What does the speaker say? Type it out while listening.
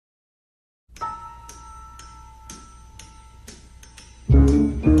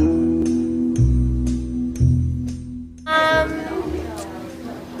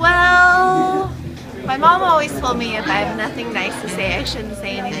mom always told me if I have nothing nice to say, I shouldn't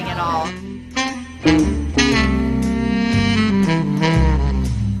say anything at all.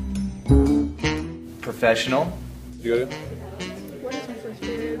 Professional. You got it? What is my first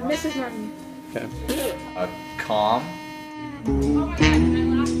period? Mrs. Martin. Okay. Calm.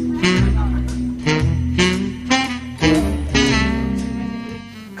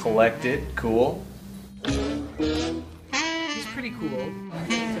 Collected. Cool. He's pretty cool.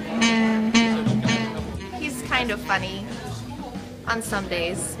 He's kind of funny on some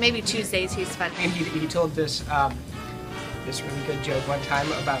days. Maybe Tuesdays he's funny. And he told this this really good joke one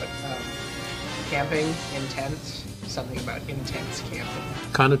time about camping in tents. Something about intense camping.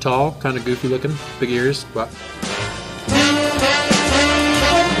 Kind of tall, kind of goofy looking, big ears. But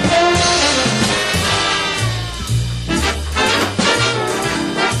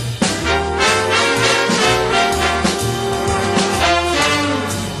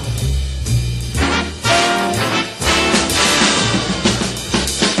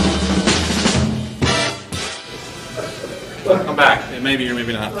come back. Maybe or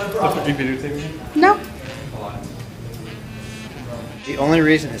maybe not. No. The only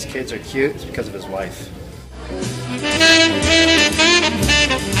reason his kids are cute is because of his wife.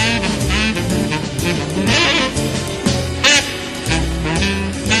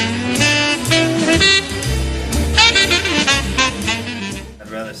 I'd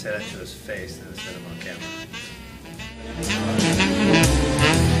rather say that to his face than to say him on camera.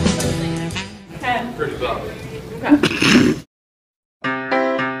 pretty tough.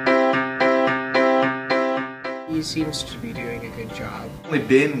 He seems to be doing a good job. Only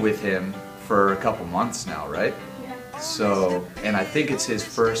been with him for a couple months now, right? So, and I think it's his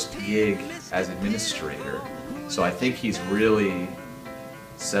first gig as administrator. So I think he's really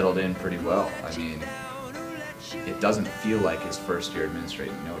settled in pretty well. I mean, it doesn't feel like his first year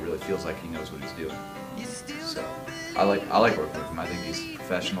administrating. You know, it really feels like he knows what he's doing. So I like working with him. I think he's a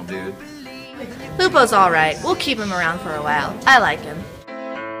professional dude. Lupo's alright. We'll keep him around for a while. I like him.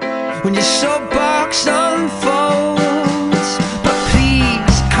 When your soapbox unfolds, but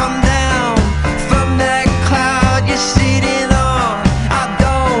please come down from that cloud you're sitting on. I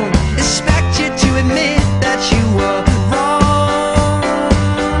don't expect you to admit that you were wrong.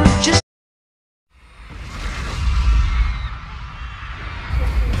 Just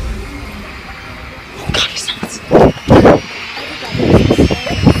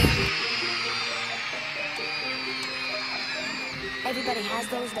Everybody has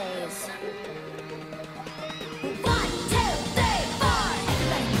those days. 1, 2, 3, 4.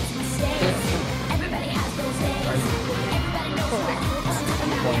 Everybody makes mistakes. Everybody has those days. Everybody knows what.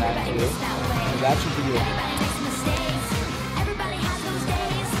 Everybody knows that way. That should be good.